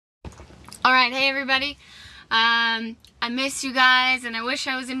Alright, hey everybody. I miss you guys and I wish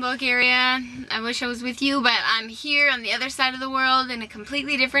I was in Bulgaria. I wish I was with you, but I'm here on the other side of the world in a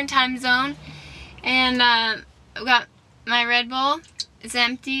completely different time zone. And I've got my Red Bull. It's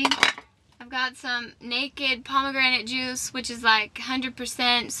empty. I've got some Naked pomegranate juice, which is like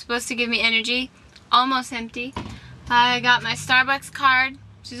 100% supposed to give me energy. Almost empty. I got my Starbucks card.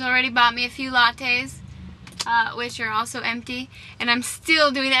 She's already bought me a few lattes. Which are also empty, and I'm still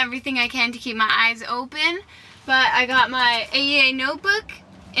doing everything I can to keep my eyes open. But I got my AEA notebook,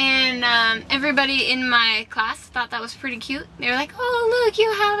 and everybody in my class thought that was pretty cute. They were like, "Oh, look,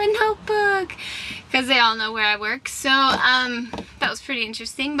 you have a notebook," because they all know where I work. So that was pretty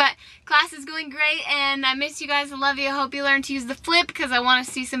interesting. But class is going great, and I miss you guys. I love you. I hope you learn to use the flip because I want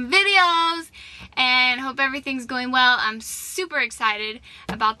to see some videos. And hope everything's going well. I'm super excited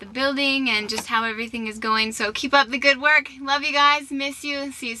about the building and just how everything is going. So keep up the good work. Love you guys. Miss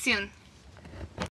you. See you soon.